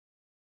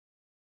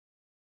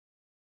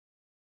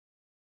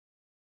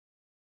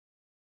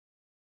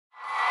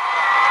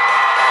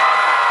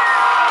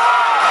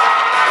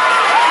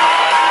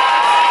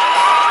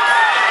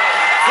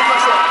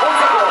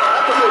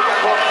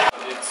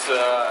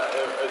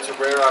it's a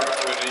rare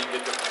opportunity to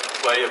get to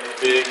play a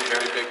big,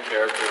 very big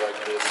character like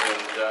this,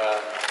 and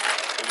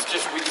it was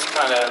just, we just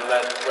kind of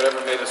let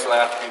whatever made us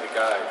laugh be the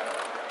guide.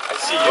 I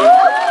see you.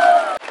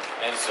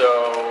 And so,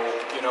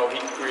 you know, he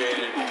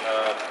created,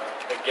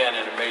 again,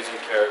 an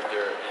amazing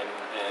character,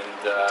 and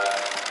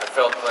I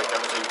felt like I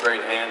was in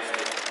great hands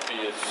to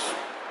be as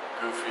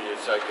goofy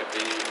as I could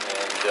be,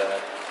 and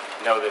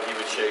know that he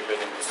would shape it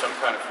into some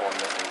kind of form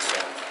that makes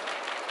sense.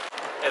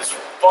 As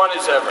fun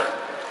as ever.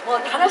 もう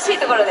楽しい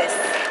ところです。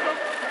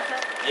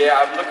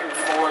 Yeah, I'm looking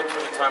forward to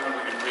the time when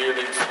we can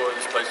really explore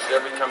these places.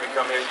 Every time we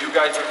come here, you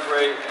guys are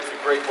great. It's a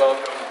great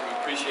welcome. We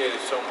appreciate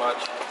it so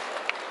much,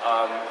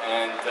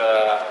 and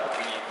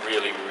we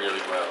really,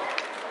 really will.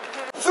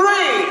 3,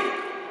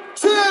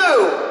 2,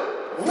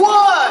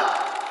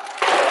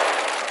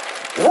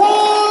 1.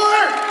 War!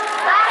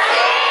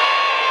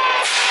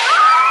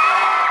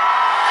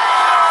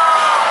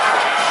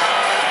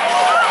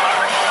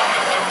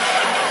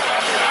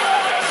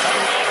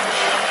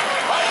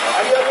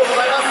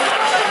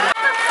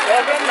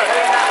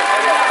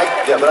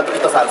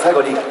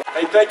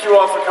 Hey, thank you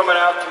all for coming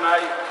out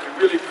tonight.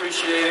 We really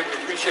appreciate it. We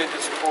appreciate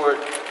the support.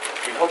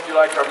 We hope you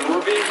like our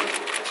movie.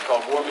 It's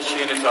called War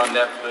Machine. It's on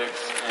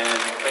Netflix. And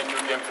thank you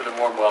again for the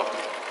warm welcome.